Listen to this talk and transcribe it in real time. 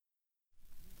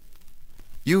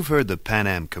You've heard the Pan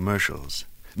Am commercials.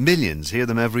 Millions hear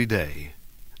them every day.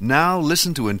 Now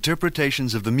listen to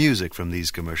interpretations of the music from these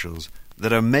commercials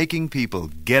that are making people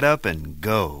get up and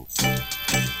go.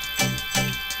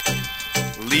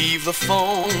 Leave the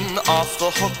phone off the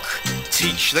hook.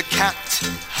 Teach the cat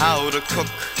how to cook.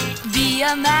 Be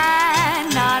a man,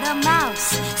 not a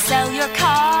mouse. Sell your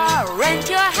car, rent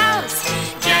your house.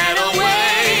 Get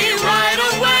away right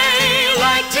away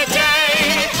like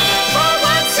today. For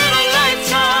once in a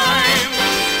lifetime,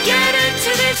 get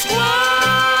into this world.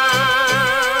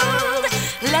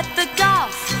 Let the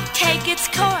golf take its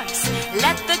course.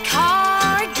 Let the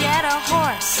car get a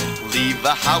horse. Leave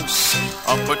the house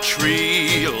up a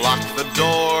tree. Lock the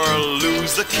door,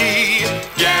 lose the key.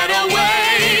 Get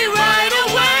away right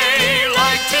away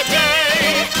like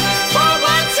today. For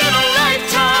once in a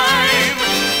lifetime,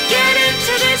 get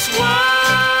into this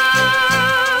world.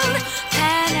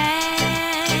 Pan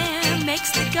Am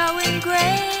makes the going great.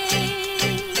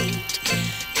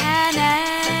 Pan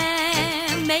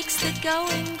Am makes the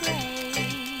going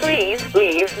great. Please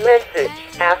leave message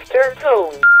after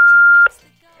tone.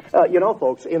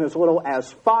 Folks, in as little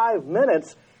as 5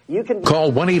 minutes, you can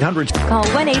call 1-800. Call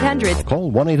 1-800.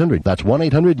 Call 1-800. That's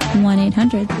 1-800.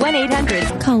 1-800.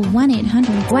 1-800. Call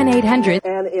 1-800. 1-800.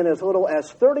 And in as little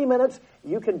as 30 minutes,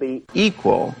 you can be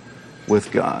equal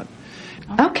with God.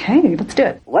 Okay, let's do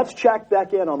it. Let's check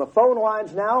back in on the phone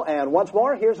lines now. And once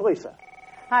more, here's Lisa.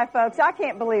 Hi, folks. I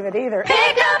can't believe it either.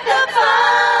 Pick up the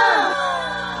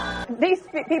phone! These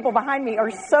people behind me are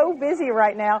so busy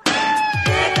right now.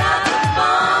 Pick up the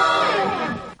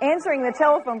phone! Answering the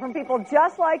telephone from people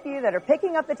just like you that are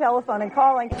picking up the telephone and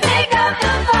calling. Pick up the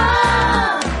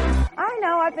phone! I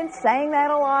know I've been saying that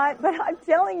a lot, but I'm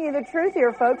telling you the truth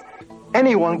here, folks.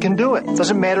 Anyone can do it.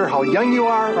 Doesn't matter how young you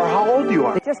are or how old you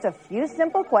are. Just a few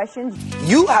simple questions.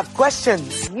 You have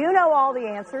questions. You know all the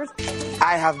answers.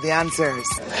 I have the answers.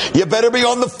 You better be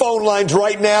on the phone lines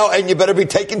right now, and you better be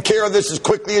taking care of this as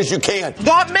quickly as you can.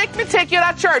 Don't make me take you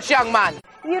to church, young man.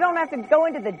 You don't have to go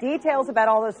into the details about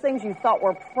all those things you thought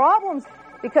were problems,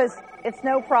 because it's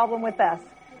no problem with us.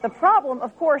 The problem,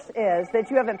 of course, is that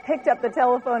you haven't picked up the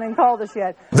telephone and called us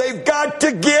yet. They've got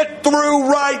to get through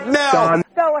right now. Don.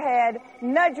 Go ahead,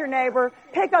 nudge your neighbor,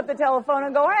 pick up the telephone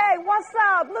and go, hey, what's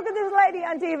up? Look at this lady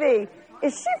on TV.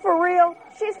 Is she for real?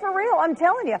 She's for real, I'm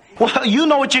telling you. Well, you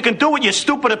know what you can do with your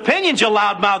stupid opinions, you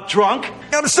loudmouth drunk.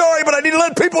 I'm sorry, but I need to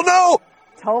let people know.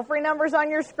 Toll-free numbers on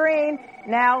your screen.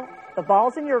 Now, the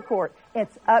ball's in your court.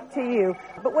 It's up to you.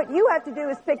 But what you have to do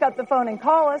is pick up the phone and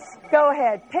call us. Go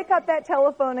ahead, pick up that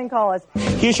telephone and call us.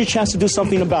 Here's your chance to do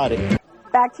something about it.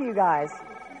 Back to you guys.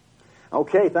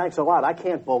 Okay, thanks a lot. I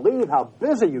can't believe how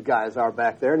busy you guys are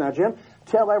back there. Now, Jim,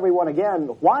 tell everyone again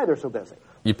why they're so busy.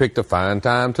 You picked a fine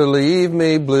time to leave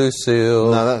me, Blue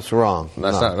Seal. No, that's wrong.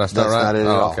 That's not right? Not it at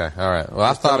all. Okay, all right.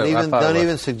 Well, don't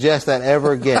even suggest that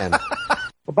ever again.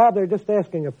 Well, Bob, they're just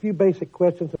asking a few basic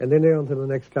questions, and then they're on to the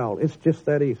next call. It's just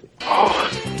that easy. Oh,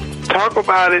 talk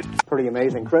about it. Pretty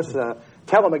amazing. Chris,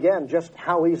 tell them again just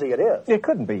how easy it is. It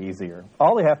couldn't be easier.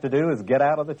 All they have to do is get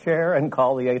out of the chair and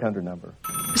call the 800 number.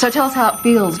 So tell us how it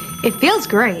feels. It feels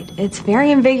great. It's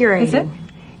very invigorating. Is it?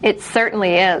 It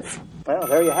certainly is. Well,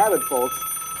 there you have it, folks.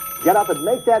 Get up and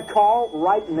make that call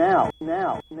right now.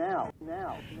 Now.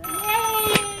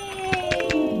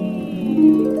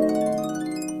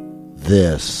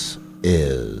 This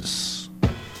is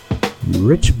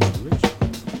Richmond.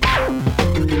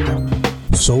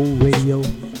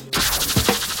 SoulRadio.com.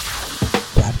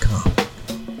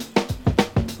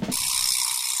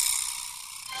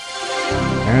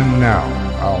 And now,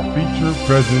 our feature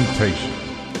presentation.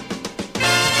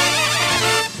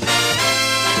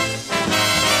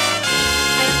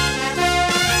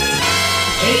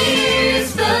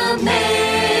 Here's the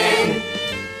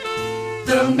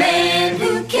man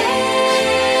who cares,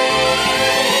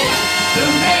 the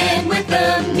man with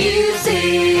the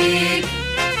music,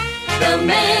 the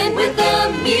man with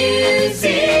the music.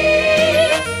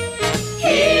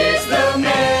 Here's the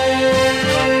man.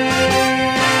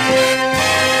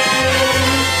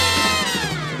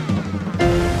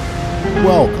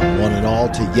 welcome, one and all,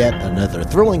 to yet another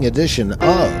thrilling edition of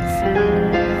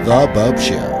The Bopst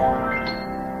Show.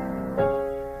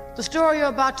 The story you're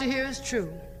about to hear is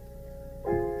true.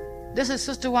 This is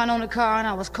Sister Winona Carr, and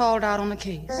I was called out on the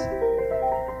case.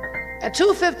 At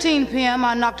 2:15 p.m.,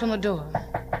 I knocked on the door,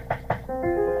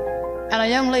 and a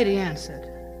young lady answered.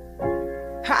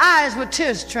 Her eyes were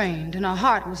tear-strained, and her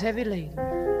heart was heavy laden.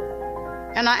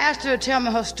 And I asked her to tell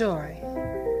me her story.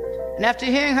 And after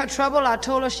hearing her trouble, I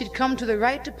told her she'd come to the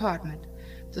right department,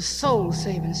 the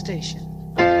soul-saving station.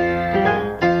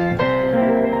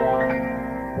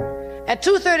 At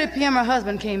 2:30 p.m., her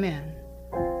husband came in,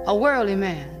 a worldly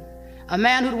man, a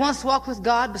man who'd once walked with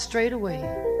God but strayed away.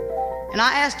 And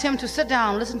I asked him to sit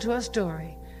down and listen to her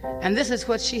story, and this is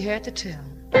what she had to tell.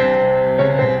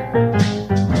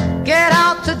 Get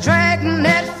out the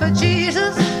dragnet for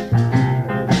Jesus.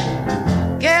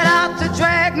 Get out the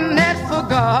dragnet for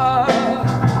God.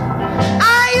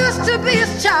 I used to be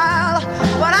his child,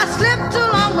 but I slipped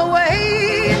along the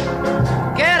way.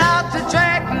 Get out the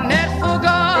dragnet for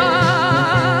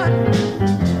God.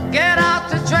 Get out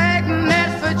the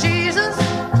dragnet for Jesus.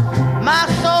 My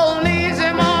soul needs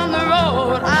him on the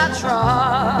road I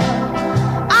trod.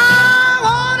 I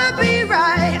want to be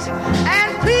right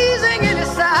and pleasing in his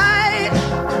sight.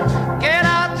 Get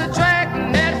out the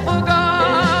dragnet for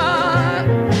God.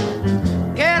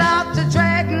 Get out the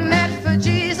dragnet for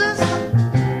Jesus.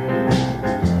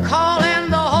 Call in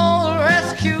the whole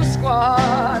rescue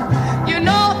squad. You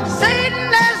know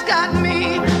Satan has got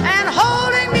me and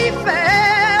holding me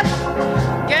fast.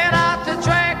 Get out the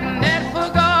dragnet for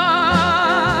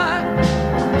God.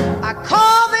 I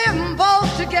called them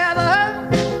both together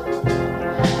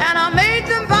and I made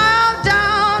them bow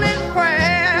down in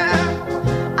prayer.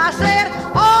 I said,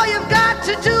 all you've got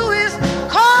to do is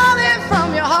call him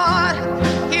from your heart.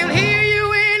 He'll hear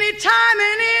you anytime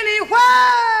and anywhere.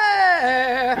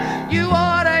 You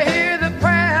ought to hear the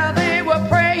prayer they were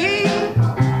praying.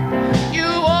 You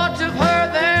ought to have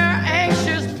heard their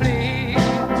anxious plea.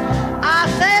 I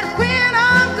said, when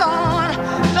I'm gone,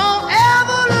 don't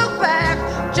ever look back.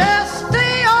 Just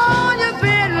stay on your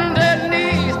bended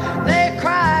knees. They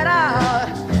cried out,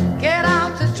 get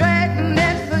out the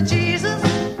dragnet for Jesus.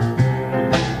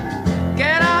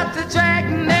 Get out the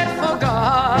dragnet for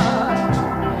God.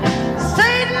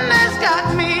 Satan has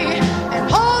got me and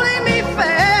holding me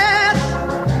fast.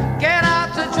 Get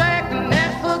out the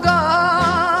dragnet for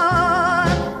God.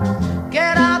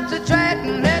 Get out the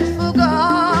dragnet for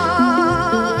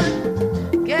God.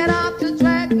 Get out the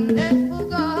dragnet for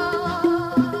God.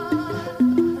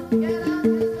 Get out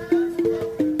the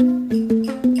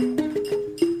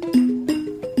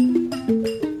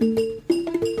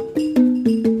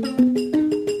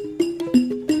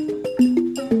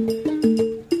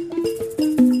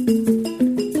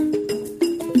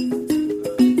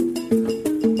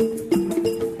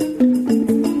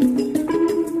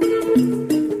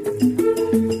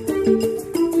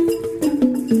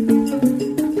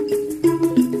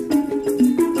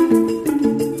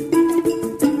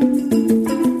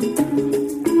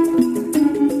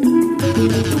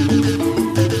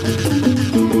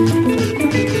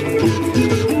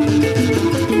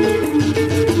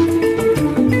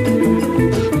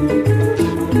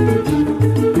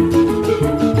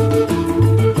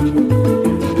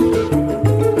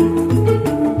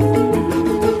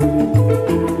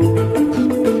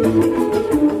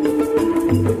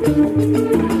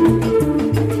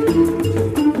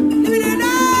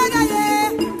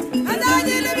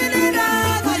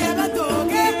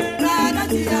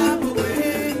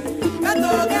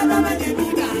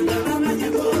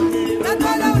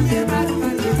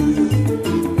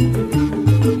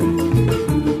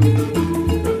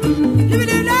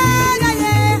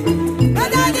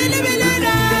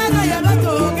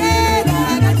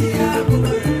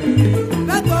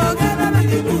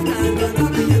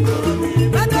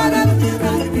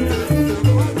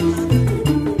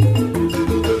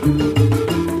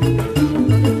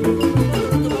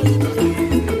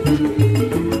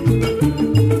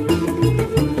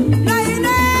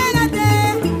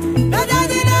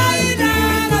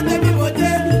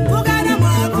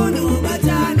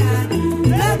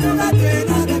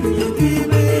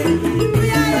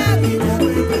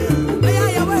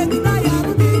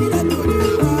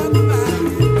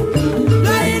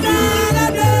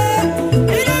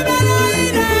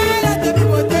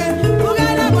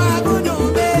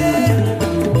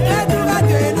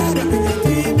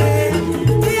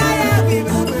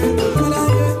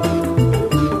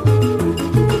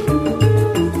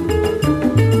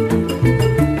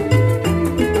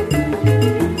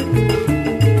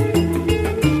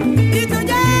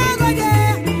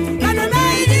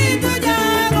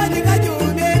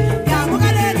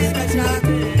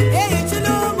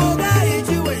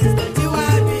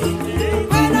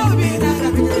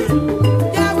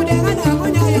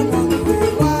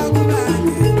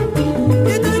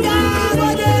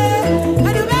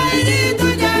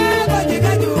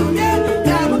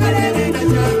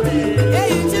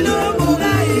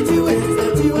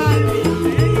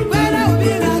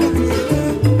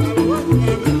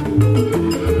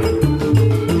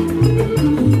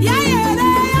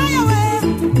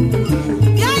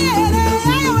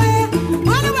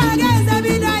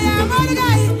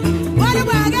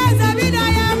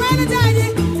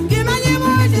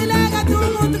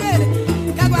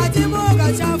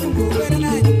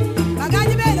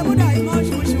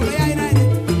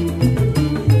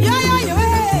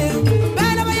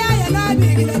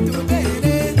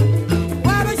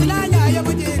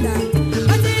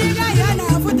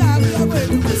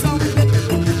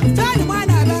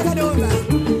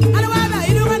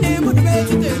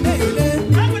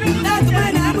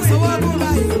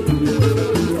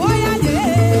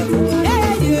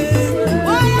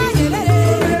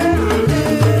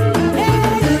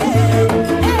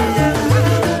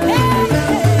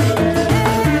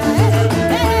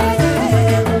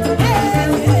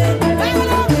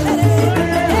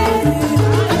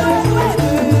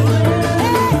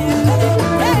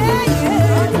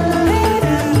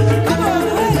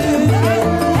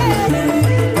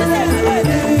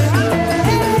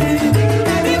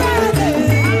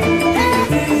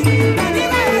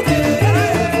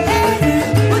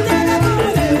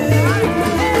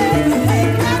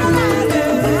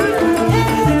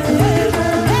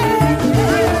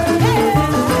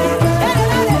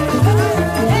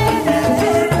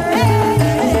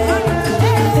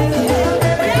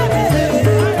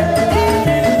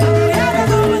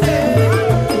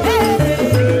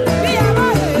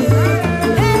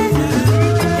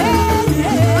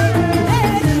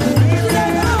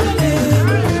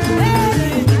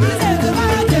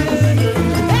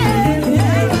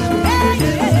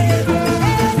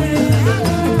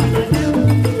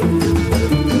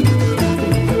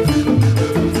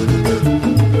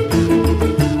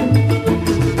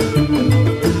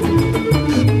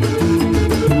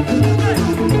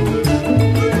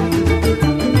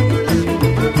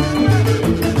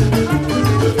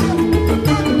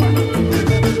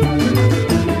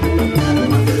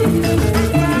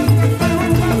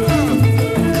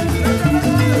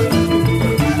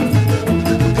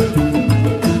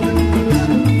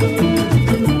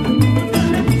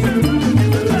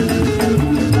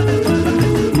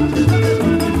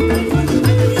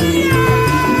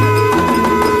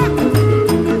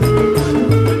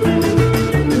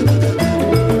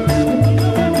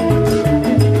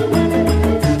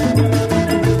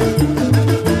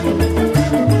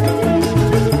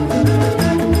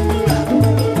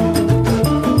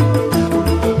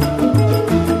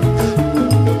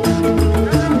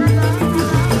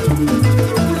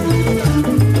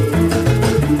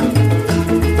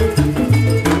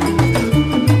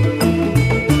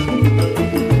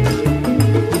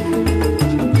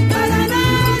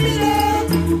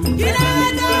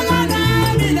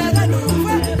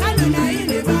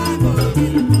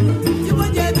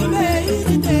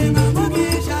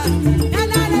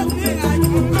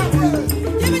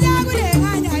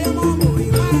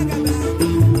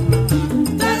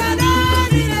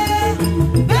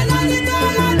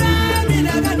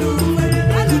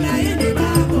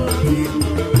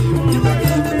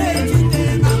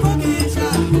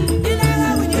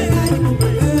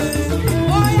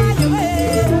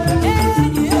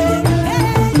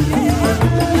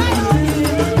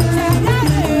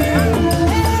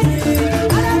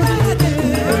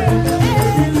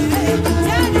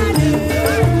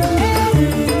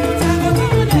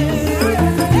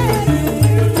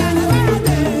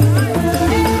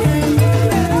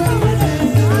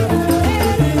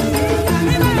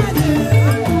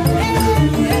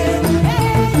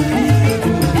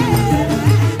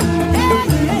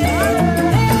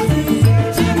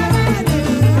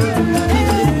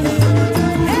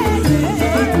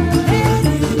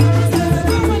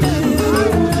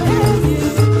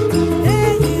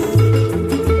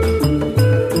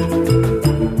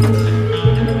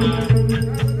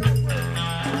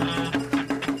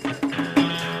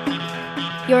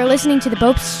listening to The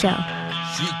Bopst Show.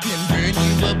 She can burn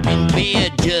you up in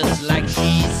bed just like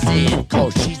she said,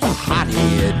 'cause she's a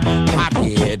hothead,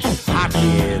 hothead,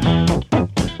 hothead.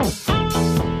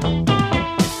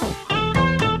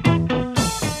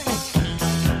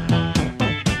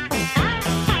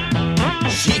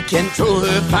 She can throw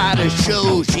her fight a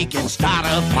show, she can start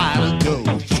a fight a go.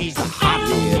 She's a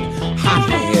hothead,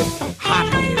 hothead,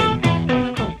 hothead.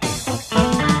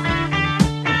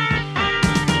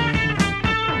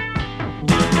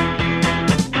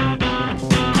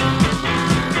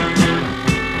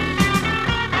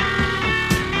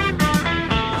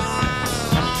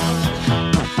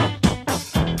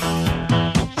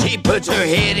 Puts her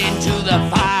head into the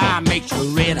fire, makes her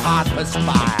red hot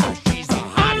perspire. She's a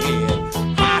hothead,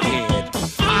 hothead,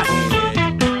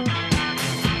 hothead.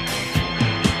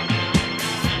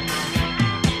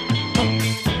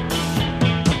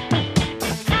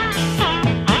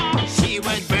 She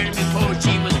was burned before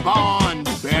she was born,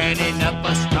 burning up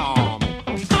a storm.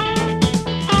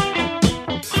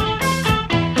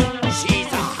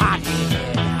 She's a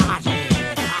hothead,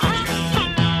 hothead,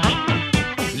 hothead.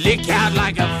 Lick out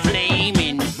like a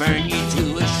burn you to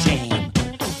a shame.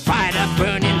 Fight a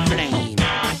burning flame.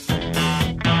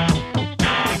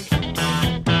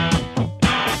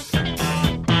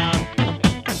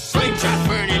 Slingshot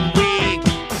burning wig.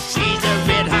 She's a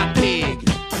red hot pig.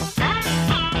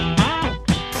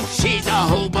 She's a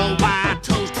hobo wire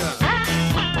toaster.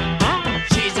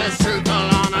 She's a circle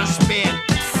on a spit.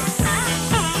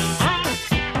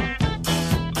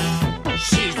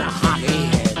 She's a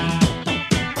hothead.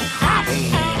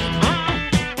 Hothead.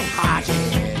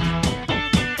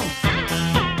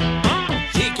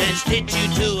 Stitch you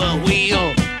to a wheel,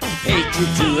 take you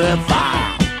to a fire,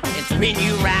 and spin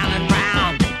you round and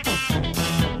round.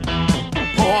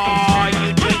 Boy, you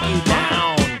dig you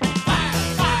down. Fire,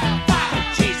 fire, fire.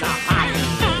 She's a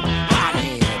hothead,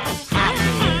 hothead,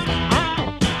 hothead.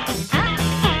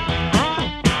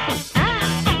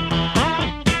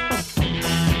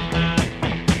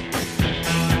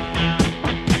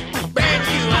 Burn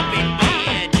you up in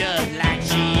bed just like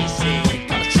she said,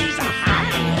 'cause she's a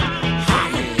hothead.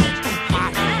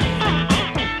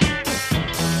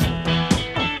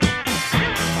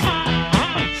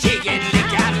 She can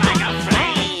lick out like a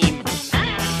flame,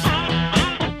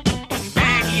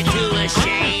 burn you to a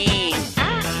shame.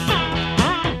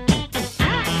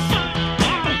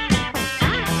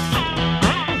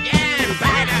 Yeah,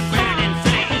 bite a burning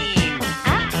flame.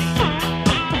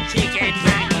 She can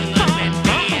burn you up in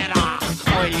bed or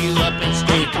coil you up and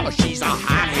stay, 'cause she's a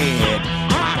hothead,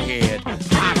 hothead,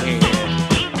 hothead.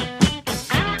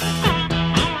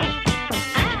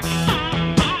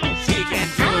 She can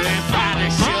do it by the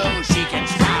show, she can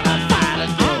start a fight a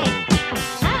go.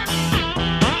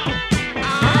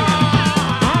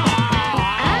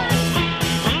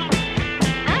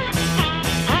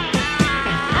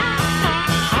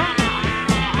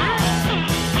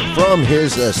 From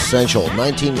his essential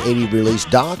 1980 release,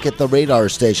 Doc at the Radar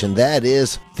Station, that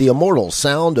is the immortal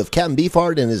sound of Captain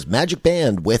Beefheart and his magic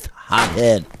band with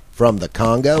Hothead. From the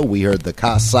Congo, we heard the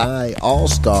Kasai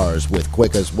All-Stars with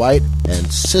Quick as White,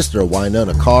 and Sister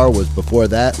Winona Carr was before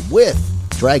that with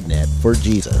Dragnet for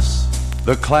Jesus.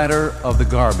 The clatter of the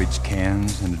garbage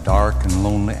cans in a dark and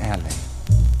lonely alley,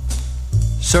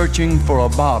 searching for a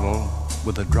bottle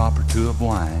with a drop or two of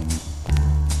wine.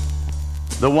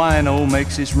 The wino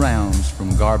makes his rounds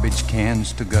from garbage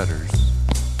cans to gutters,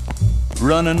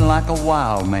 running like a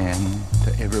wild man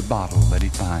to every bottle that he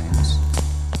finds.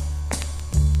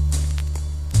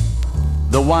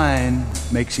 The wine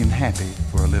makes him happy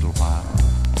for a little while,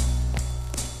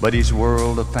 but his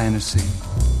world of fantasy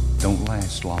don't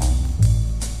last long.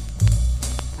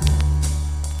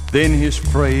 Then his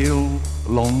frail,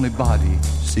 lonely body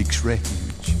seeks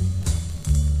refuge,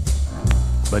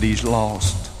 but he's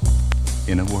lost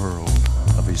in a world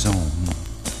of his own.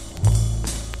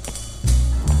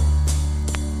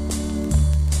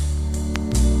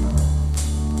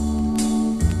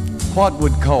 What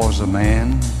would cause a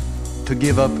man to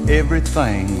give up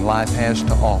everything life has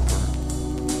to offer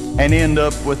and end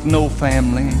up with no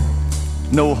family,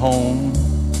 no home,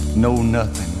 no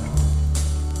nothing?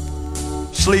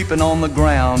 Sleeping on the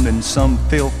ground in some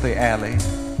filthy alley,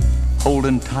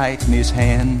 holding tight in his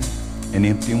hand an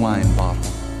empty wine bottle.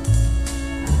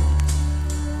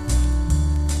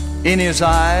 In his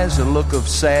eyes a look of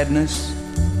sadness,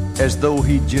 as though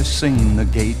he'd just seen the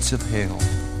gates of hell.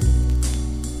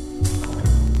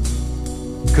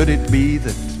 Could it be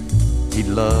that he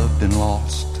loved and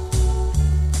lost?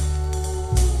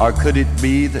 Or could it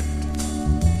be that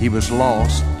he was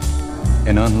lost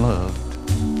and unloved?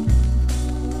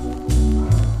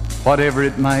 whatever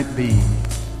it might be,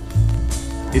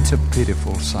 it's a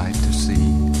pitiful sight to see.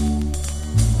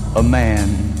 A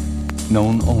man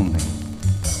known only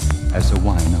as a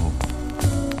wino.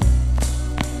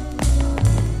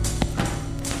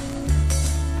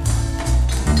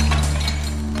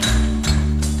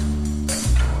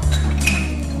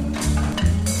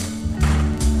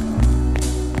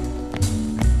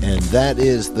 And that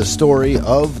is the story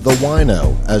of the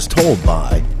wino as told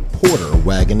by Porter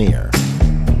Wagoneer.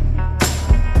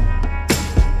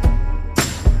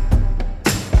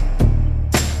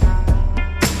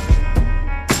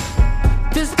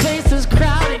 This place is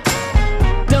crowded,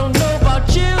 don't know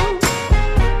about you.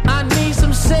 I need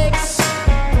some sex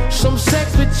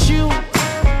with you,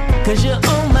 'cause you're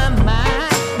on my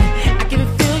mind. I can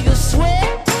feel your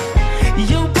sweat,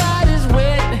 your body's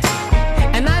wet,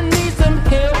 and I need some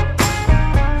help.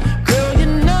 Girl, you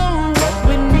know what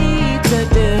we need to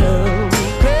do.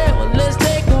 Girl, let's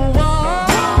take a walk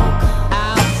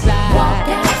outside. Walk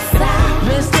outside.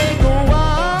 Let's take a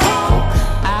walk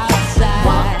outside.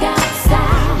 Walk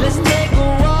outside. Let's take a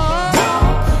walk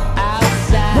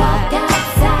outside. Walk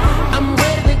outside. I'm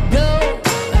ready to go.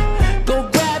 Go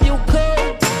grab your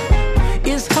coat.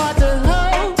 It's hard to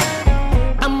hold.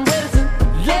 I'm ready to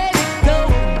let it go.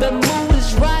 The mood is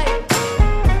right.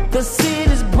 The scene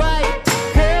is bright.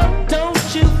 Girl,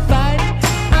 don't you fight.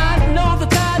 I know the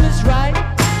time is right.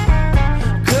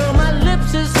 Girl, my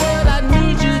lips is what I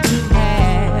need you to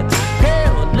have.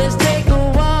 Girl, let's take a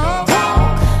walk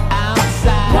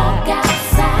outside. Walk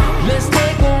outside. Let's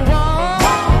take a walk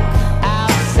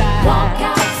outside. Walk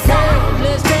outside. Girl,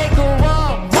 let's take a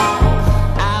walk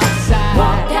outside.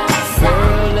 Walk outside.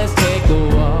 Girl, let's take a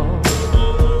walk.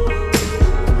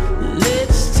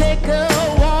 Let's take a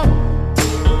walk,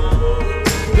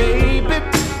 baby.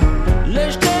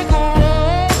 Let's take a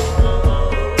walk,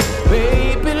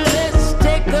 baby. Let's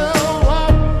take a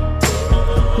walk.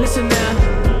 Listen now,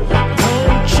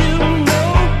 don't you know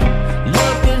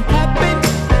love can happen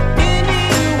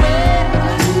anywhere?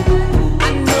 I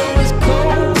know it's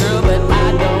cold, girl, but I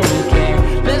don't care.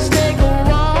 Let's take a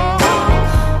walk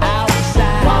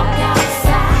outside. Walk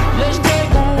outside. Let's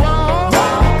take a walk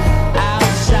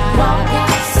outside. Walk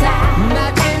outside.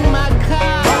 Not in my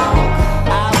car.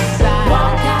 Outside.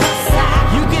 Walk outside.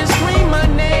 You can scream my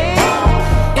name,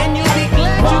 and you'll be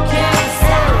glad you can.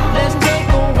 Let's take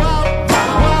a walk,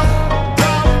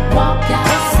 walk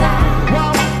outside.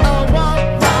 Walk,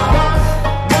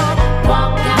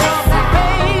 walk outside,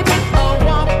 baby. Walk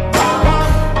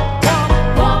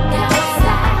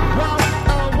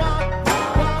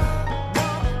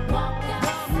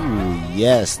outside.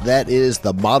 Yes, that is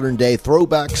the modern day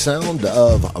throwback sound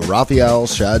of Raphael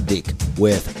Saadiq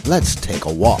with Let's Take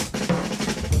a Walk.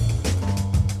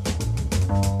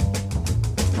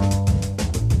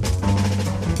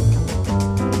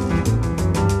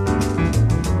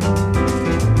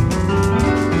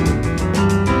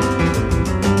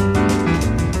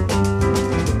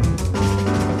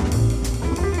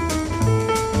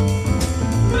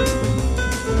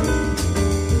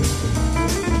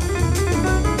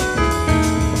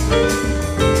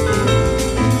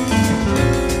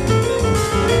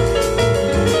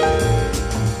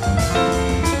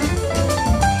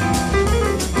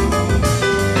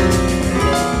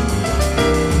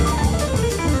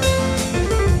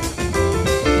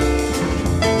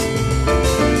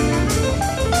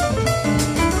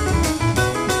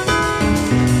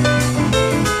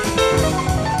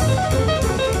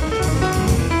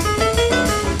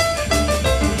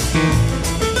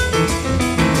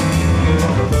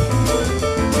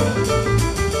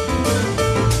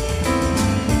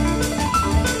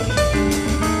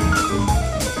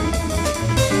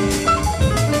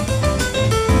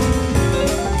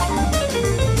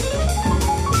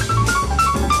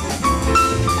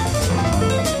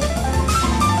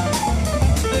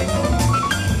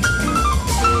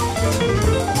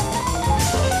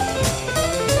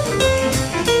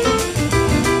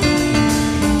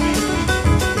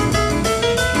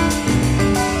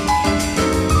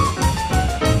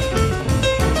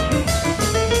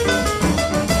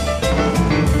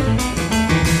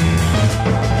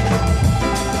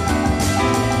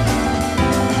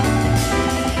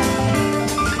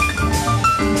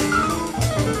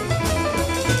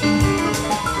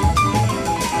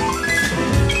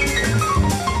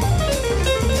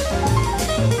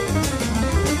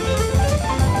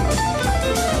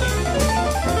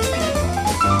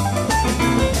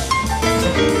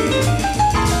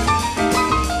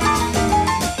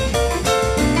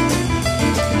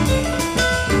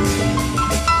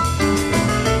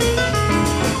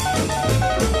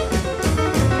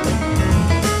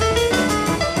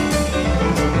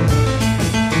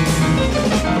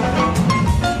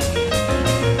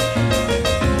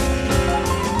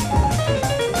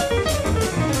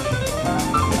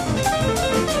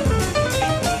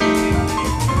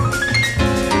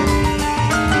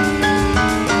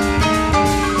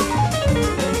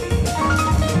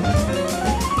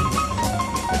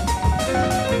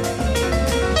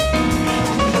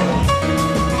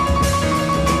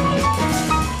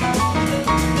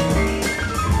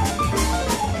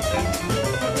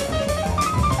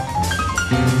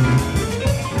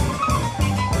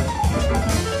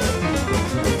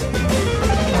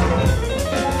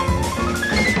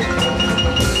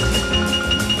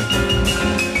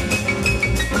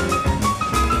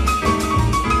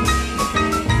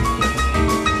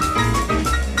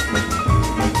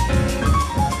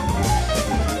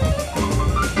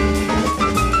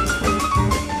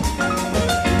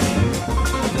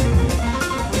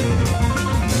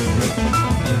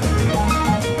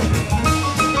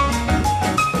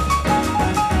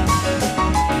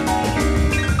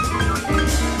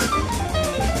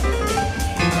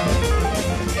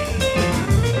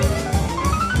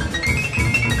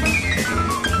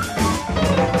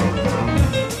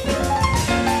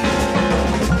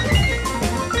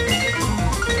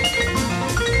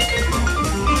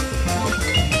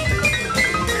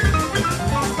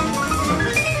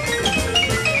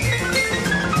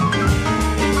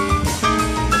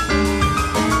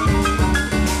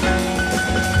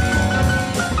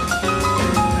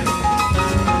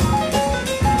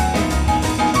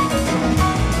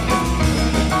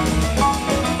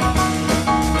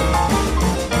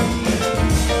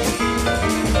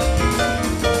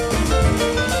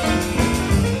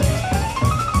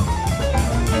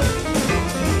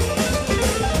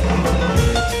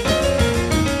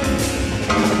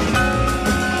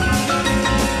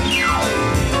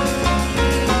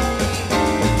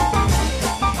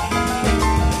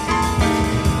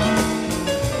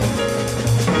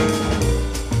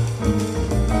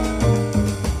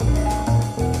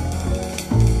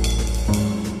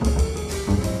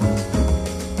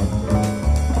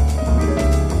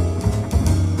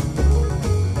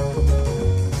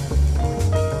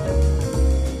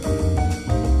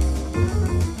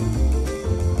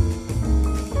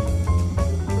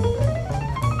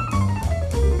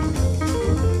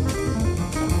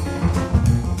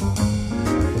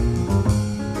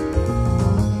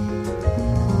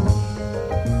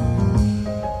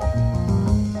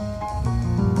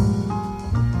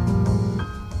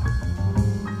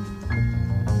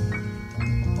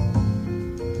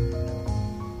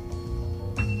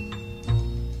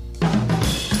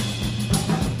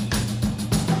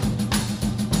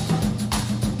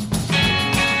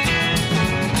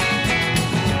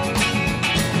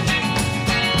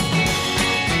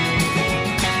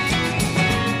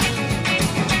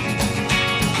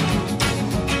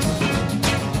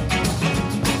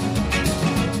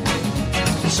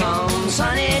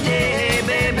 sunny day,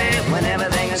 baby, when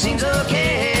everything seems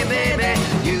okay, baby,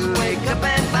 you wake up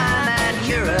and find that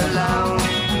you're alone,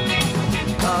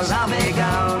 'cause I'll be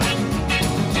gone.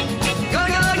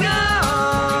 Gone, gone,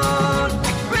 gone,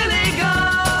 really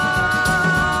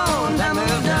gone. I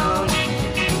moved on,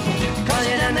 'cause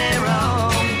you done me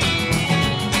wrong.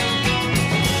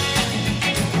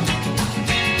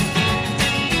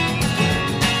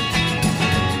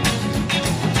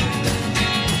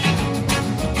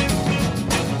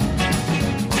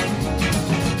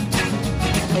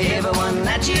 Everyone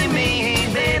that you meet,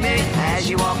 baby, as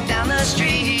you walk down the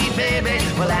street, baby,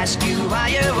 will ask you why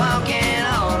you're walking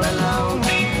all alone,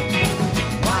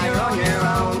 why you're on your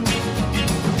own.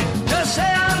 Just say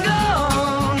I'm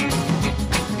gone,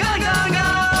 gone, gone,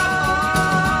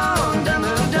 gone. Done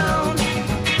moved on,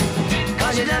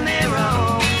 'cause you done me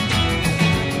wrong.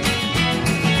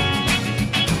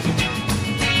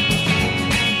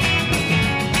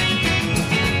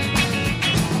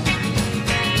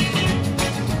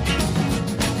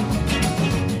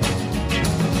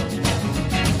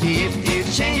 If you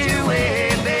change your way,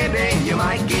 baby, you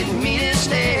might get me to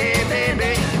stay,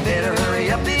 baby. Better hurry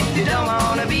up if you don't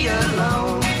wanna be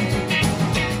alone,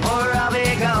 or I'll be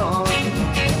gone.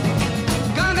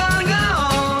 Gone, gone,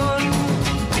 gone,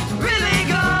 really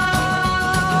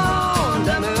gone.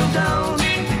 Done moved on,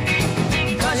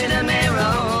 'cause you done me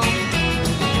wrong.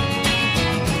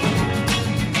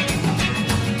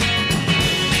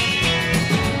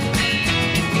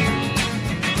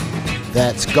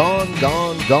 That's Gone,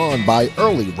 Gone, Gone by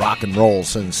early rock and roll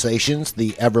sensations,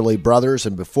 the Everly Brothers,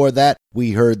 and before that, we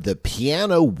heard the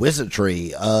piano wizardry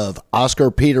of Oscar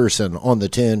Peterson on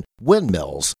the tune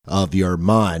Windmills of Your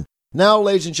Mind. Now,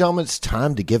 ladies and gentlemen, it's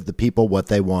time to give the people what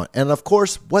they want, and of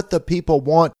course, what the people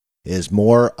want is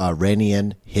more Iranian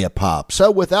hip-hop. So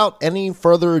without any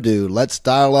further ado, let's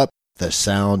dial up the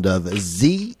sound of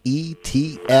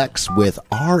ZETX with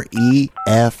REFAGFAT.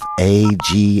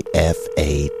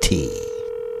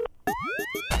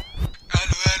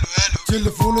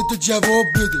 تلفنتو جواب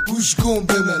بده گوش کن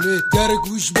به من در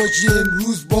گوش باشی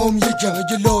امروز بام یکم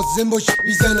اگه لازم باشه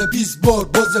میزنم 20 بار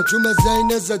بازم چون من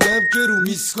زنگ نزدم که رو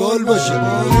میسکال باشه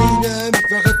این هم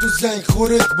فقط تو زنگ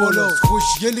خورت بالاست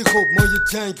خوشگلی خب ما یه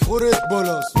تنگ خورت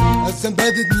بالاست اصلا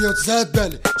بدت میاد صد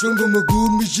بله چون گم و گور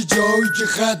میشی جایی که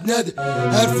خط نده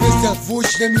حرف زن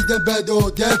فوش نمیدم بد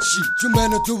عادت شی چون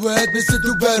من و تو باید مثل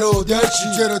تو برادر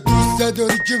شی چرا دوست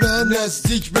داری که به هم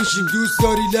نزدیک بشیم دوست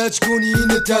داری لج کنی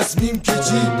اینه تصمیم که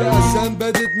چی اصلا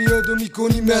بدت میاد و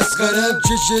میکنی مسخرم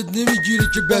چشت نمیگیره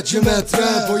که بچه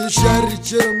مطرم پای شهری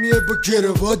چرا میه با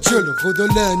کروات جلو خدا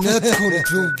لعنت کنه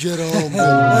تو گرام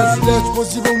از لج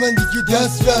بازی با من دیگه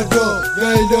دست بردا و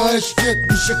الا عشقت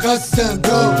میشه قصدم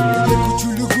دا دیگه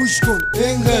کوچولو گوش کن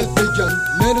اینقدر بگم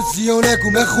منو سیاه نکن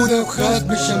من خودم خط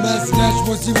میشم از لج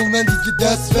بازی با من دیگه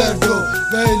دست بردا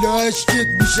و الا عشقت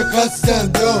میشه قصدم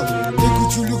دا دیگه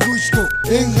کوچولو گوش کن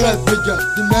اینقدر بگم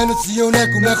منو سیاه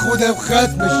نکن من خودم خط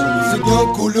میشم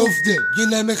صدام کلفته یه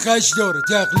نمه خش داره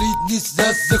تقلید نیست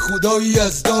دست خدایی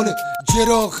از دانه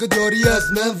چرا آخه داری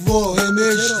از من واهمه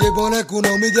اشتباه نکن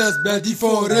آمد از بدی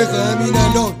فارغ همین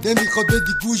الان نمیخواد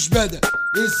بدی گوش بدم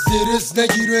استرس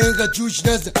نگیر و اینقدر جوش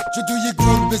نزن چون تو یه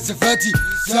گل به صفتی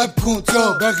سب کن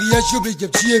تا بقیهشو بگم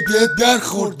چیه بهت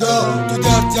برخوردا تو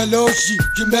در تلاشی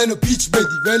که منو پیچ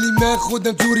بدی ولی من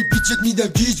خودم جوری پیچت میدم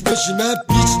گیج بشی من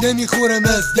پیچ نمیخورم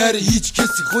از در هیچ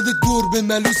کسی خودت گربه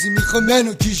ملوسی میخوام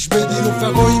منو کیش بدی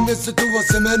رفقایی مثل تو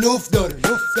واسه من افت داره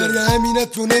در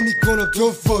همینت تو نمیکنم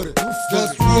تو فاره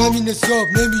دست رو همین حساب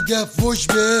نمیدم فوش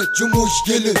بهت چون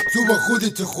مشکله تو با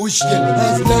خودت خوشگل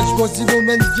از لج بازی با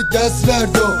من دیگه دست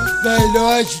بردا و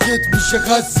الا عشقت میشه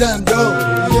خستم دا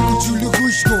یه کوچولو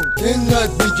گوش کن اینقدر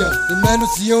بگم منو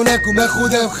سیاه نکن من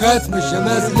خودم خط میشم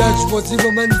از لج بازی با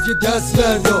من دیگه دست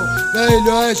بردا و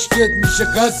الا عشقت میشه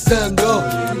خستم دا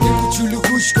یه کوچولو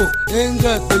گوش کن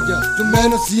اینقدر بگم تو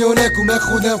منو سیاه نکن من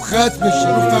خودم خط میشم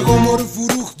رفقا ما رو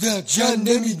فروختن چند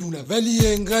نمیدونم ولی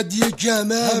اینقدر یه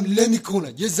کمه حمله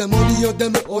میکنن یه زمانی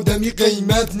یادم آدمی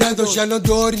قیمت نداشت الان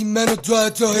داریم منو تو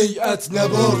حتی هیئت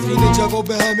نباز اینه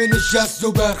جواب همه نشست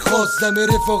و برخواست همه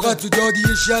رفاقت تو دادی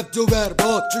یه شب تو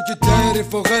برباد چون که ته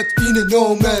رفاقت اینه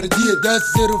نامردیه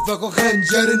دست رفقا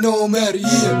خنجر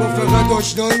نامریه ما فقط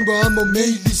آشناییم با هم با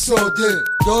میلی ساده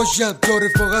داشتم تا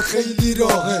رفاقت خیلی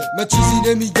راهه من چیزی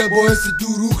نمیگم باعث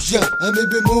دروغ شم همه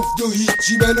به مفت و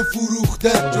هیچی منو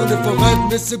فروختن چون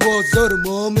رفاقت مثل بازار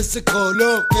ما مثل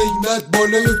کالا قیمت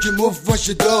بالایو که مفت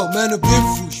باشه دا منو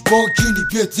بفروش با کینی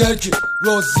بهتر که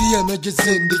راضیم اگه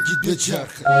زندگی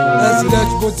بچرخه از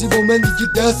لج بازی با من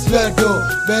دیگه دست بردا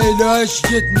و الا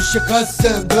عشقت میشه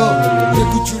قسم دا یه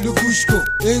کوچولو گوش کن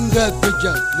اینقدر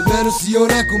بگم به منو سیاه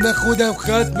نکن من خودم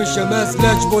خط میشم از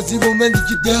لجبازی با من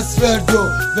دیگه دست فردا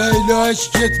و اله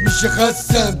عشقت میشه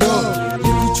خستم دا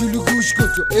یه کوچولو گوش کن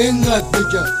تو اینقدر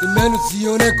بگم به منو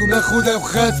سیاه نکن من خودم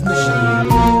خط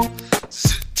میشم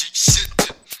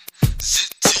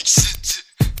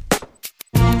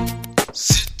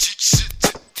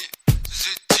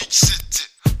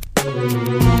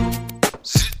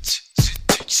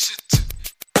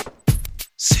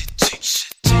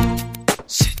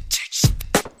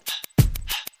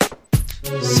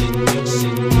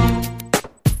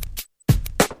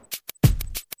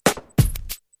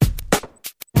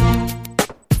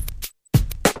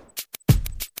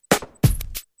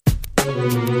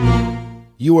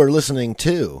You are listening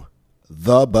to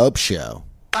The Bopst Show.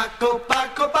 Paco,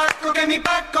 Paco, Paco, que mi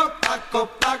Paco, Paco,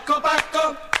 Paco,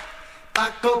 Paco.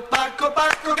 Paco, Paco,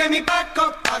 Paco, que mi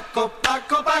Paco, Paco,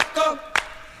 Paco, Paco.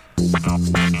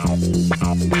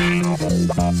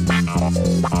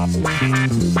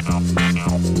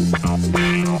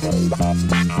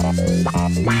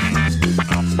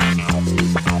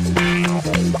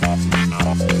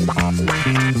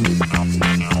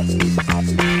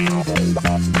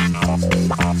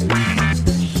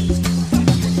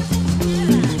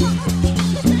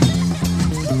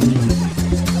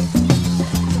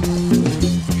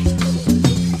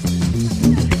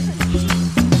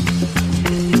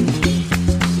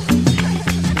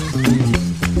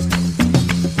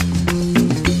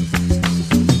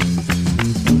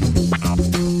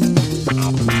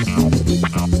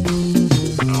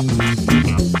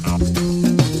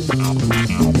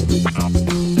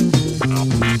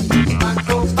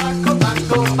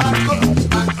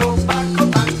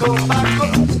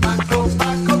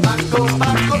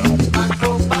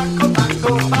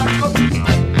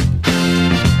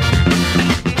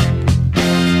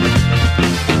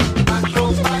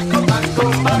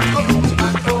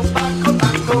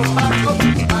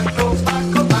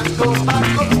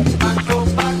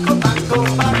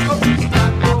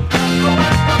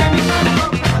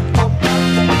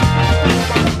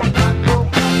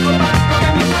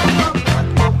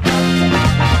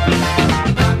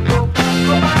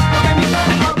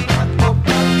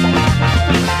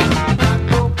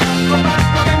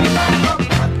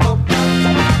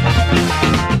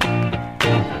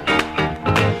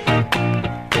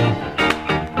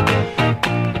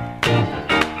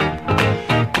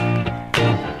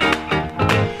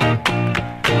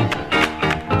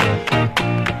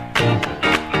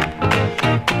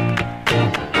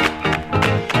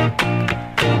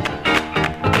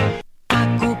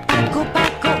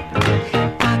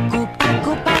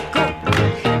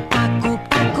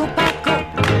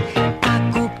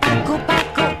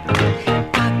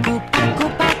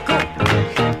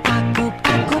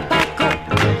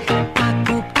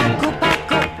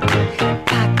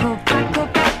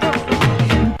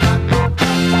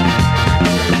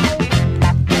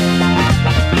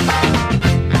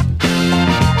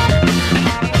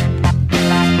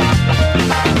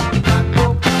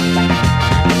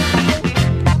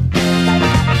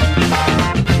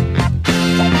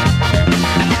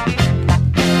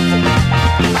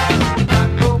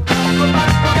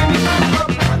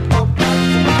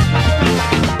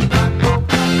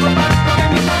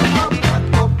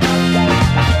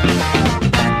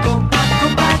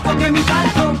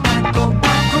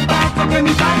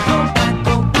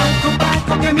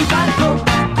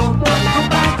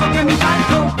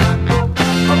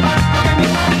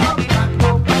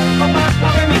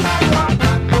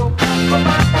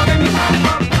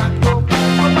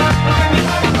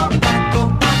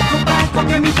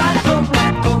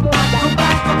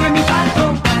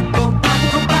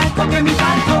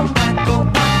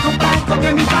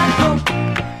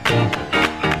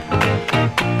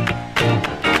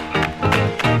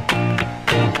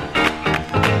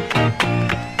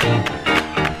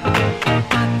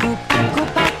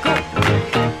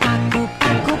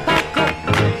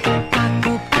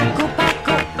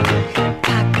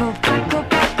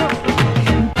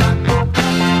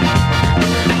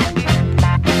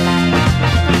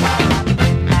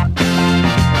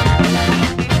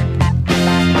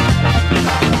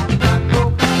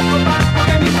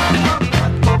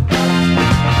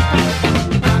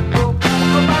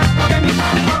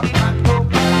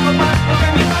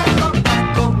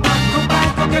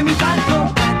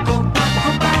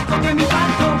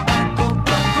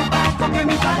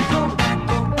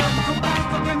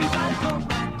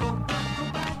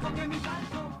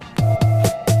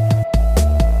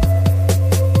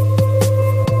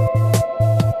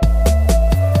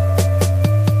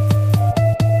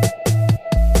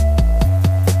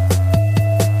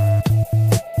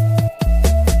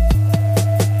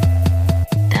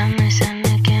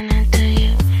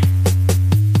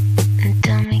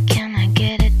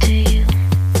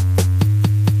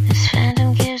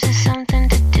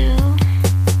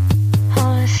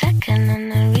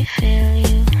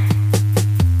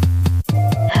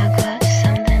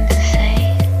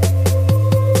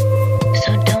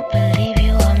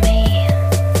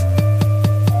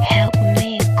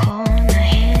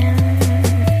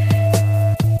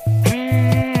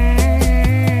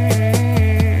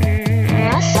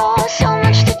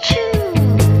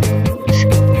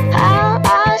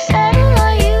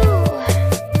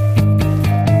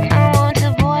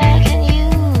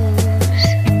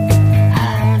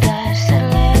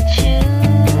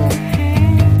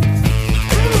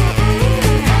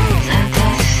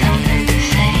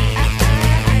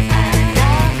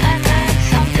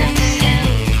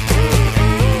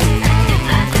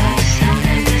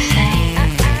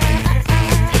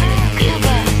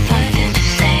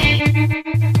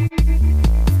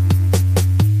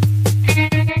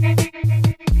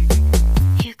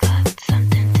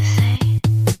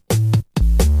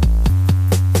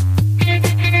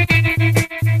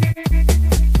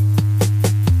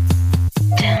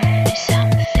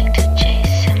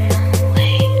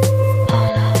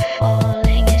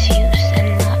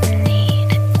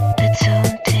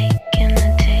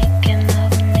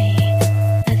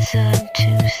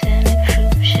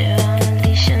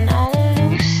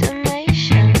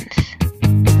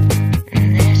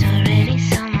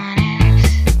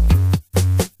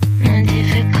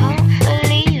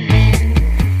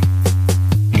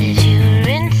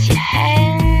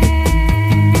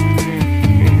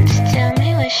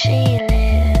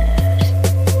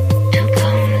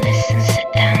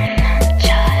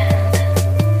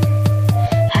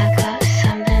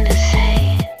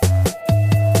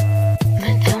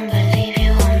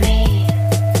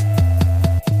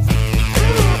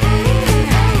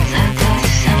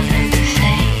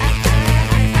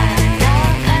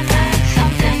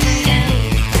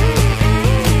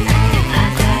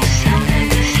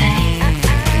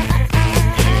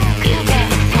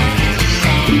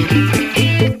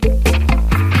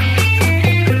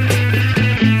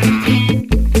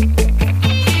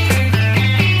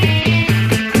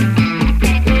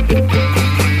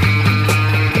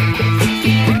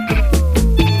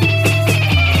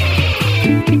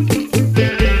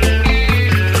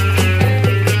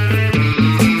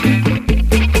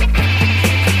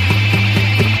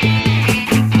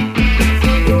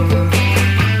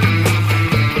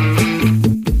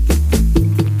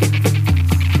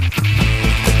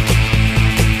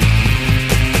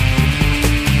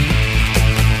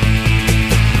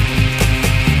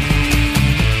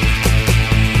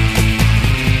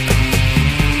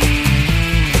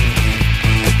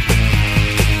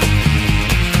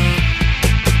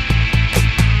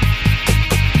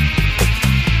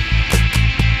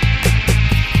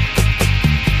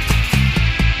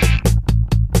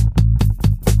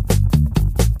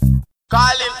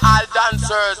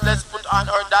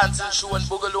 dancing shoe and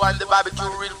boogaloo and the barbecue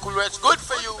real cool. It's good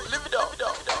for you. Live it up.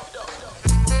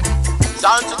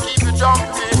 Sounds to keep you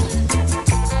jumping.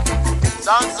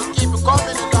 Sounds to keep you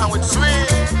coming along with swing.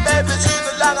 Baby, swing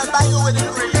along and buy you with a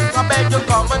ring. I beg you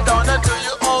come and down and do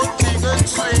your own thing and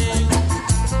swing.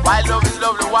 Why love is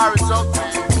lovely, war is ugly.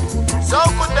 So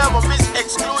could never miss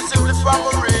exclusively from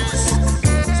a race.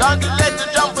 Sound to let you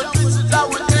jump and this is how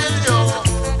we tell you.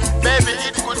 Baby,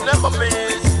 it could never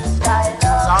miss.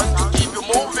 Sounds to keep you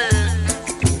moving.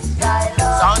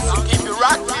 Sounds to keep you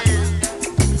rocking.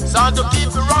 Sounds to keep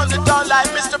you rounding down like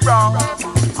Mr. Brown.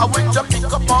 I went to pick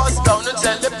up us down and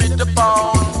sell a bit of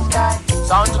pound.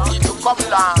 Sound to keep you come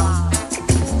along.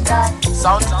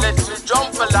 Sound to let you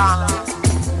jump along.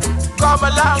 Come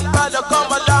along, brother,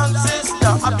 come along,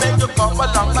 sister. I beg you come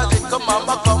along, my little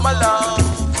mama, come along.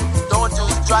 Don't you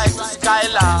try to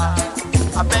skylar.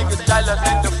 I beg you, skylar,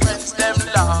 let the friends them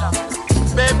laugh.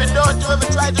 Baby, don't you ever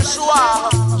try to show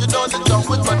off. You know the tongue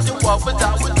will cut you off, but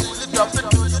I will till it up and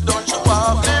do you don't show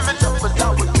off. Live it up as I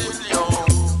will tell you.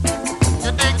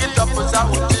 You dig it up as I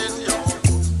will tell you.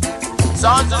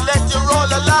 Sound to let you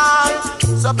roll along.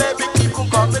 So baby, keep on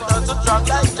coming on so strong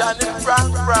like Johnny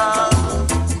Frank.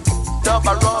 Dub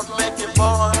a rub, make it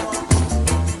fun.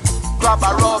 Grab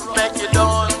a rub, make it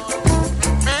done.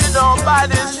 Be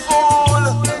nobody's fool.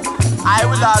 I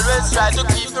will always try to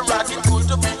keep the rocking cool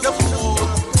to be the fool.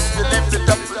 You lift it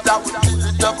up as I will till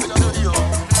it up into you.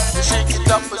 You shake it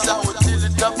up as I will till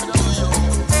it up into you.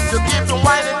 You keep on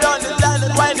winding down the line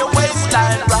and wind the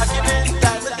waistline. Rocking in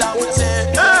time as I will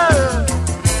say.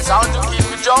 Sound to keep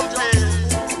you jumping.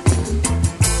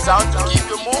 Sound to keep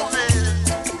you moving.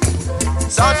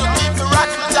 Sound to keep you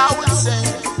rocking as I would say.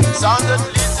 Sound that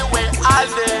leads the way all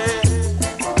day.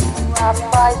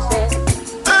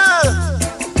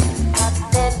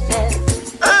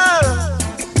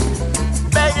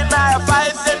 Begging my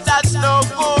advice and that's no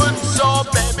good. So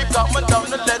baby come on down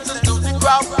and let us do the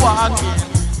grab walking.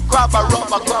 Grab a rub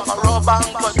and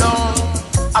go down.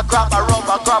 I grab a rub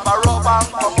and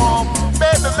come home.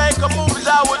 Baby make a move as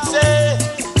I would say.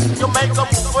 You make a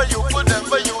move for you could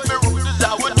never you be rude as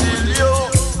I would tell you.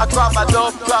 I grab a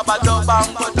dub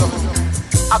and go down.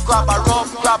 I grab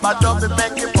a dub and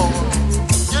make it move.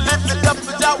 You lift it up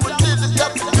and I would tell it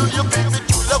up to you. You baby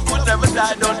true love would never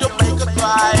die. Don't you make a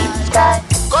cry.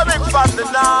 Coming from the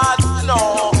north,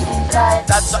 no.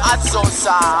 That's hot so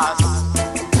sauce.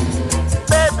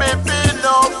 Baby be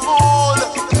no fool.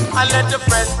 And let your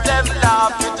friends them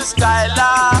laugh with the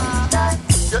skylark.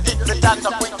 You hit me that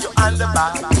up with you on the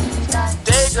back.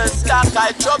 Take a stock,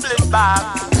 I trouble it back.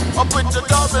 Up with your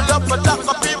double up attack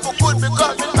of people could be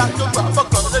coming back to grab a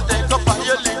gun to take up on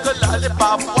your little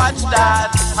lollipop. Watch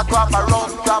that. I grab a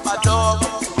rope, grab a dog.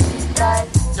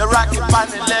 You rock it on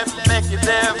the left, make it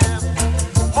left.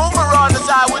 Move around as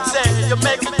I would say. You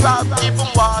make it drop, keep them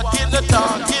walking, the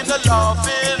talking, the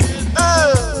laughing.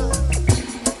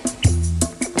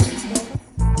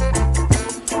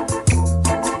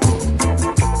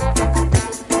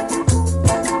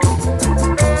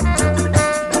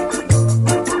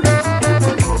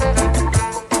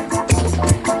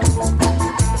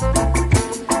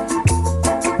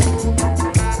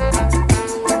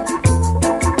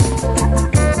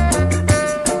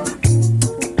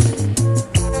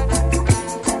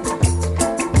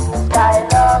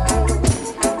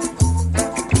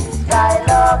 I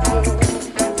love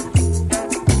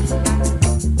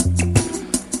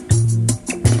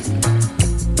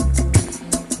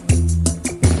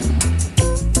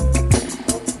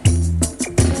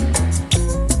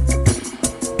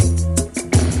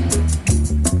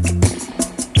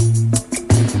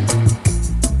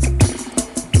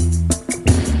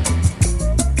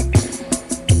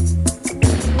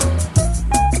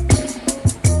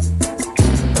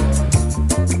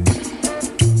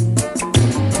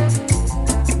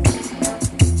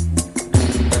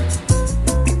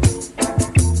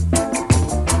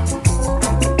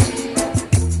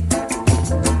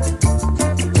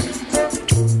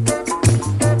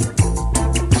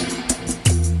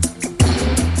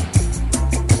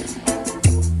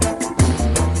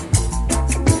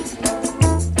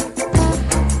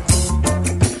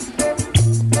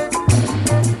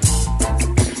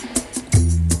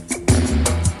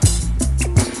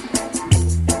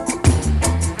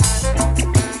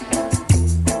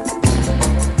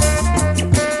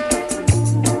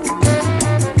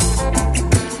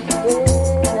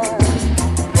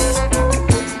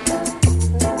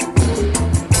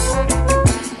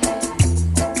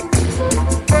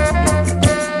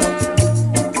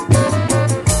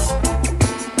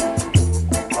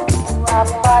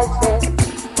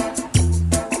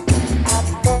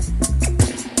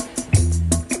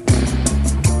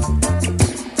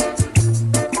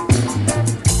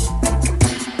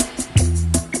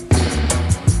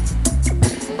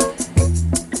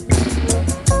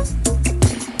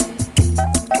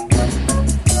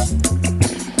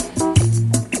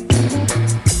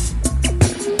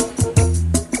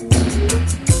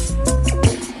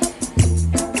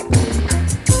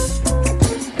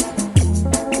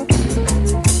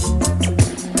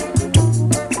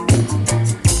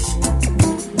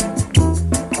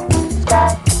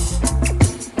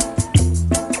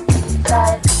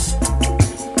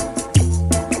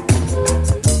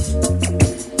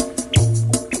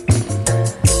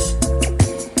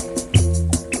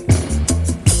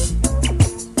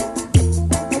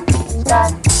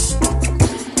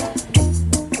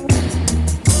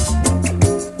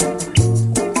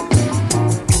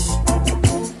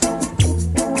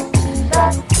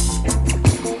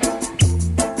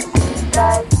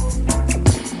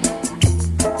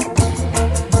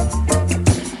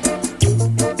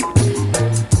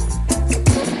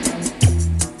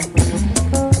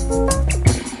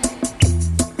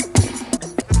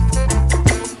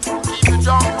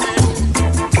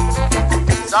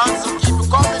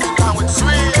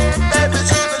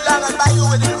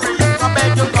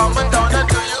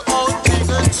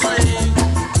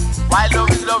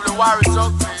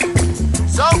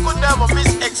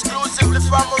exclusively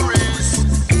from Maurice.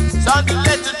 Sound to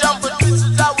let you jump, but this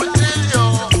is how we tell you.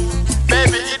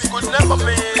 Baby, it could never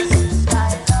miss.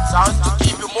 Sounds to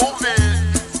keep you moving.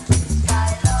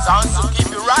 Sounds to keep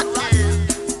you rocking.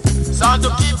 Sounds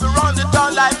to keep you round the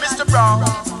town like Mr. Brown.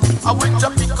 I went to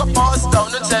pick up us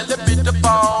down and sell a bit of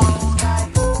pound.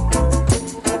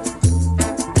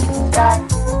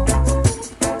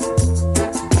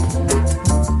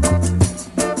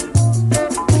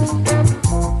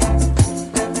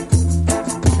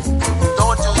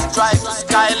 Don't just try to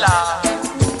Skylar.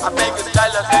 I beg you,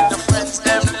 Skylar, let the friends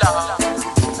them laugh.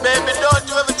 Baby, don't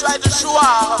you ever try to show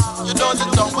off. You know the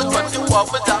tongue with what you want,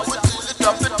 but I would till it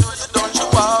up and do you don't show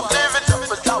off. Leave it up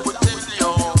as I would tell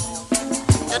you.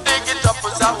 You dig it up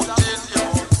as I would tell you.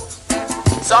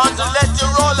 Sounds to let you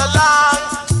roll along.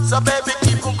 So baby,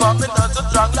 keep on coming on so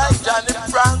strong like Johnny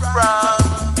Frank.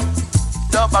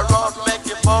 Dub a rock, make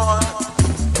it fun.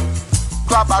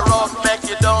 Grab a rock, make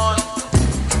it done.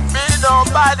 Be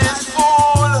nobody's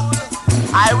fool.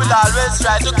 I will always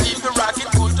try to keep the rocket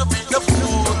cool to be the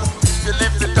fool. You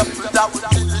lift it up as I would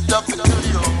till it up to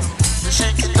you. You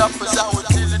shake it up as I would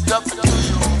till it up to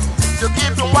you. You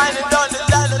keep it winding down the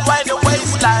line and wind the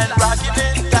waistline. Rocking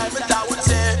in time as I would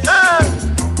say,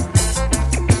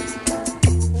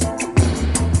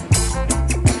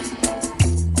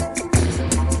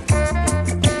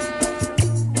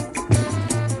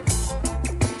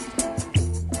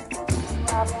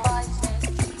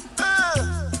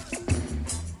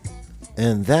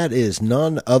 And that is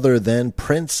none other than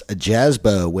Prince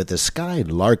Jazzbo with a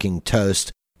skylarking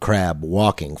toast, Crab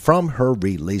Walking. From her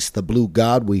release, The Blue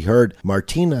God, we heard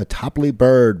Martina Topley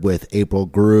Bird with April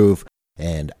Groove,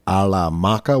 and Ala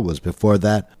Maka was before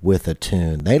that with a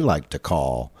tune they like to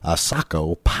call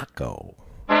Asako Paco.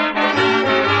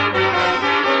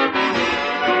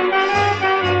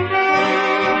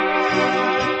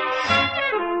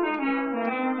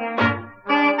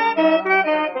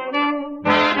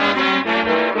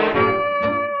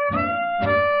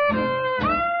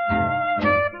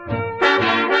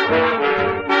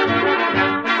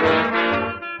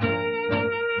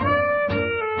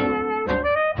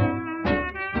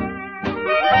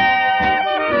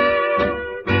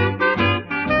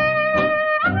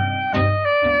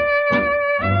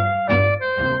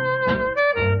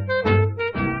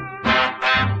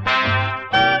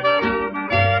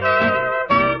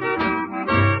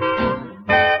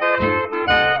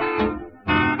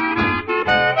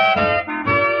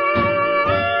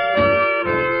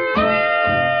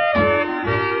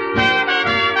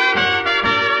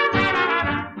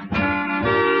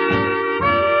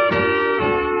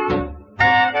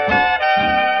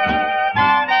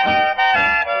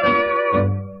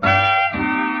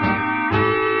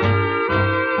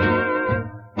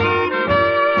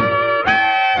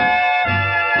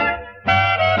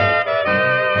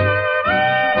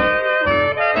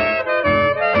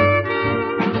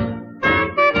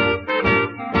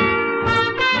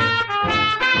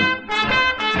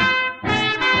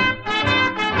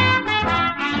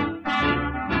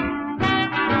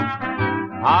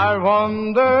 I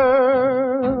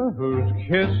wonder who's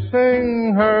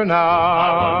kissing her now.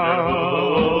 I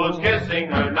wonder who's kissing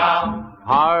her now.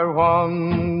 I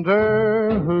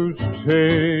wonder who's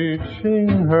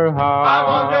teaching her how. I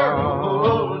wonder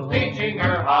who's teaching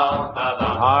her how.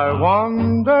 I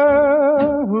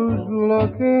wonder who's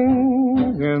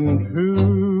looking into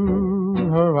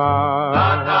her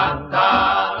eyes.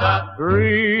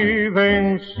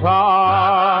 Breathing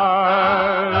sighs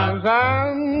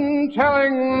and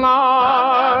telling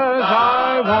lies.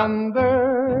 I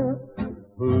wonder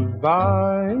who's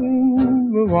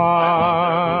buying the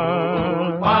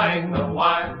wine. Who's buying the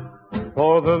wine?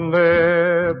 For the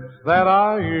lips that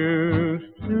I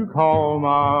used to call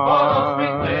mine. For those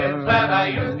sweet lips that I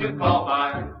used to call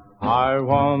mine. I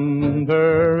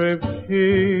wonder if she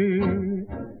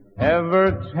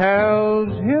ever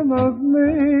tells him of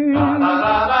me.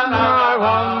 I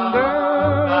wonder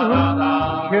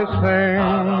who's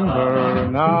kissing her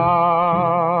now.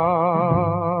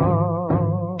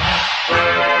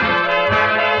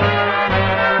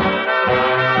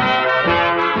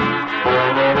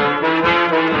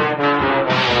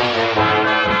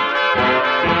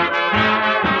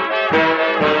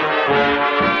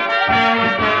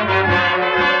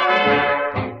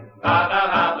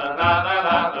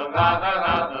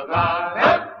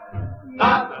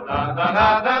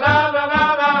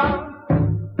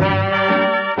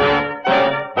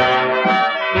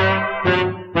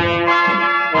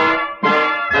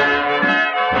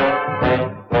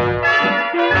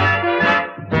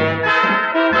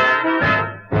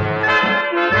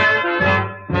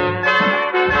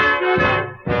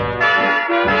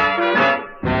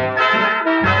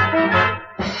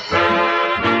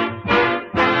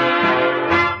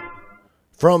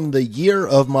 From the year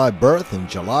of my birth in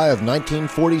July of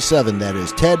 1947, that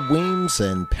is Ted Weems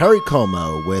and Perry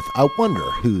Como with I Wonder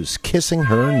Who's Kissing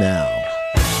Her Now.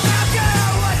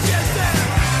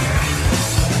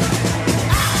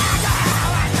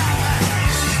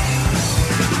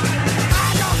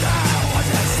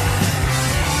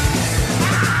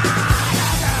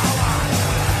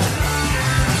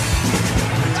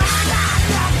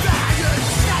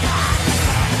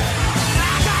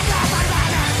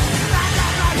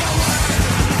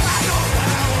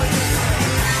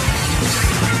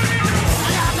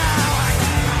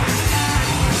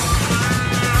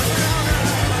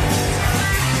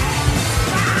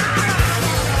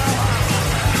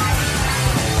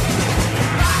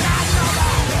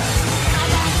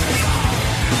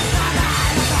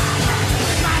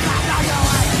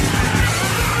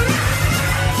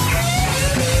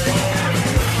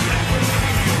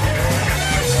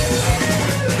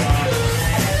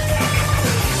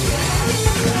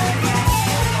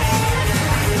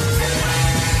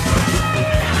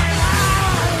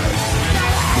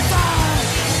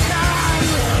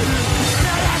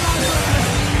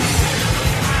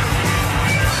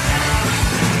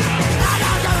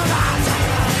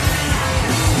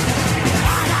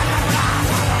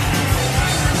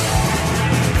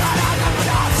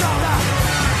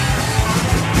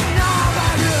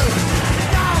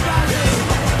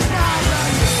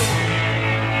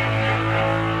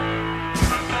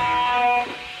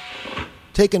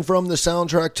 Taken from the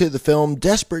soundtrack to the film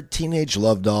Desperate Teenage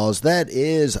Love Dolls, that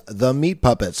is the Meat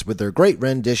Puppets with their great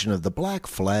rendition of the Black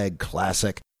Flag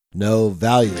classic, No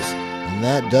Values. And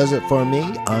that does it for me.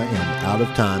 I am out of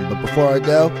time. But before I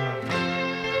go,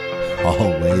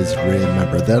 always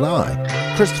remember that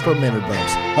I, Christopher Maynard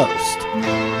Bopst, host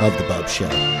of The Bopst Show,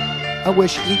 I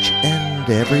wish each and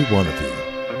every one of you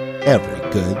every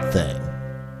good thing.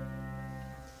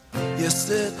 You're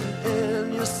sitting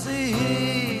in your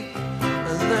seat,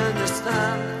 and then you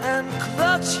stand and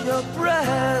clutch your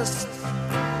breast.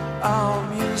 Our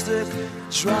music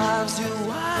drives you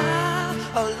wild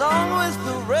along with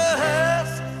the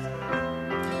rest.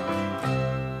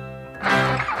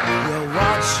 You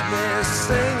watch me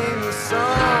singing the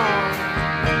song.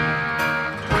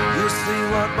 You see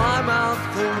what my mouth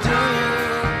can do,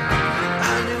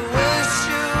 and you wish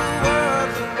you were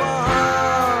the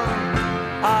one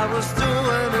I was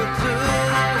doing it to.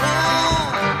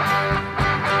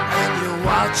 And you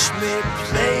watch me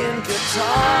playing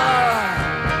guitar,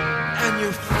 and you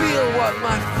feel what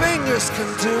my fingers can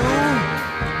do,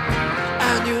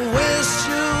 and you wish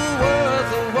you were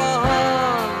the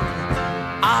one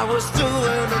I was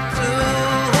doing it to.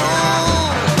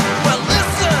 Well,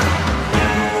 listen,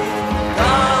 you've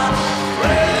got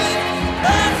great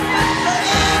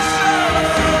expectations.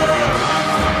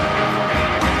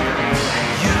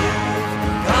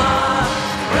 You've got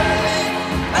great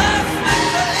expectations.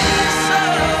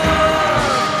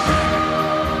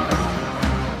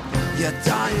 You're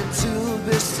dying to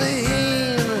be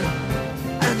seen,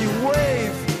 and you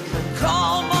wave and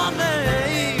call my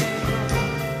name,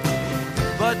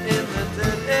 but in the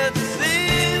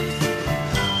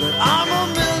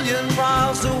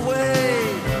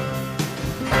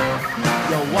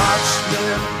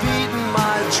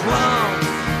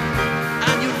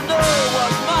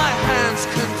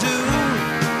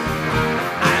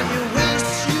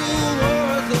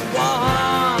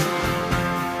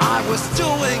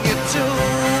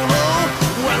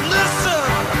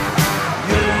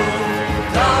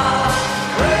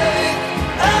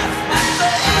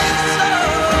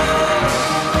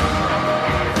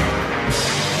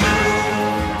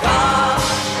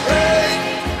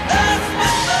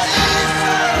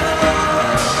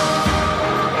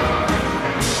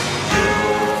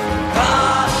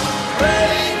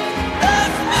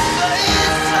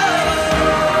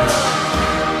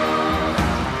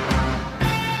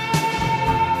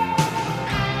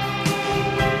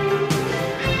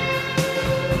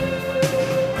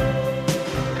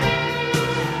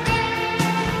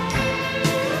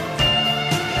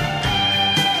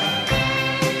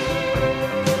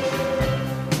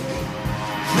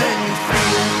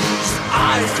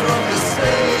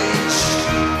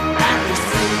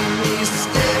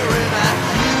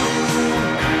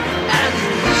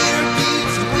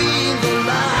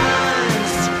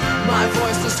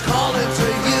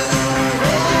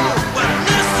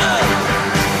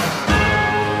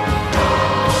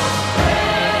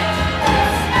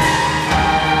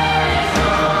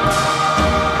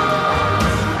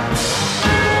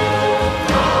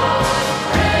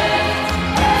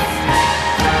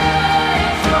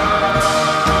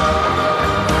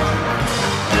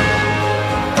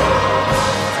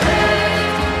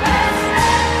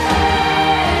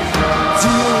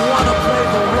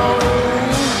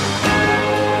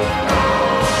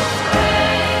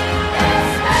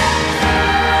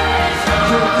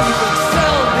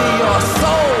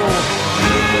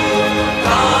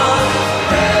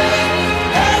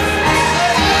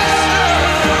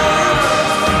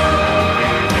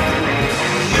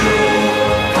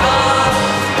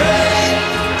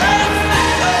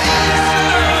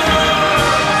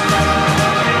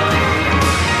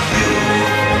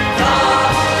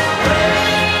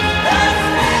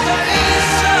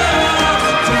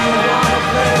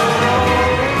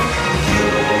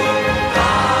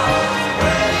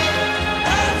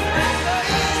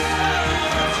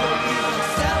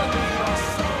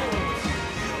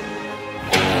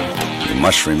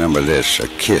must remember this. A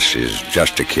kiss is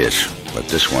just a kiss, but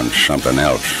this one's something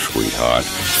else, sweetheart.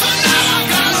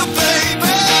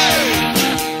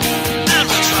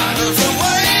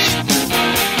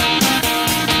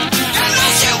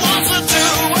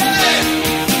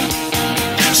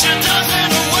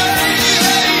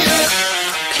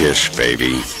 Kiss,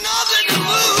 baby.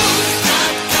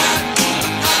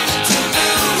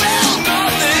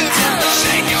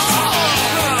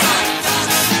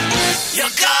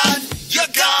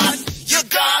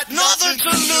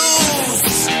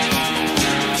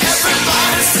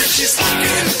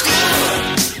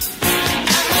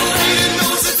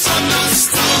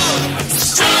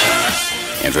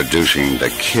 Introducing the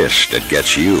kiss that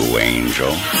gets you,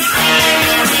 Angel.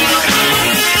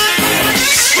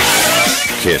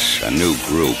 Kiss, a new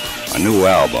group, a new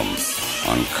album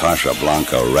on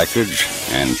Casablanca Records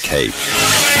and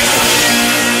Tapes.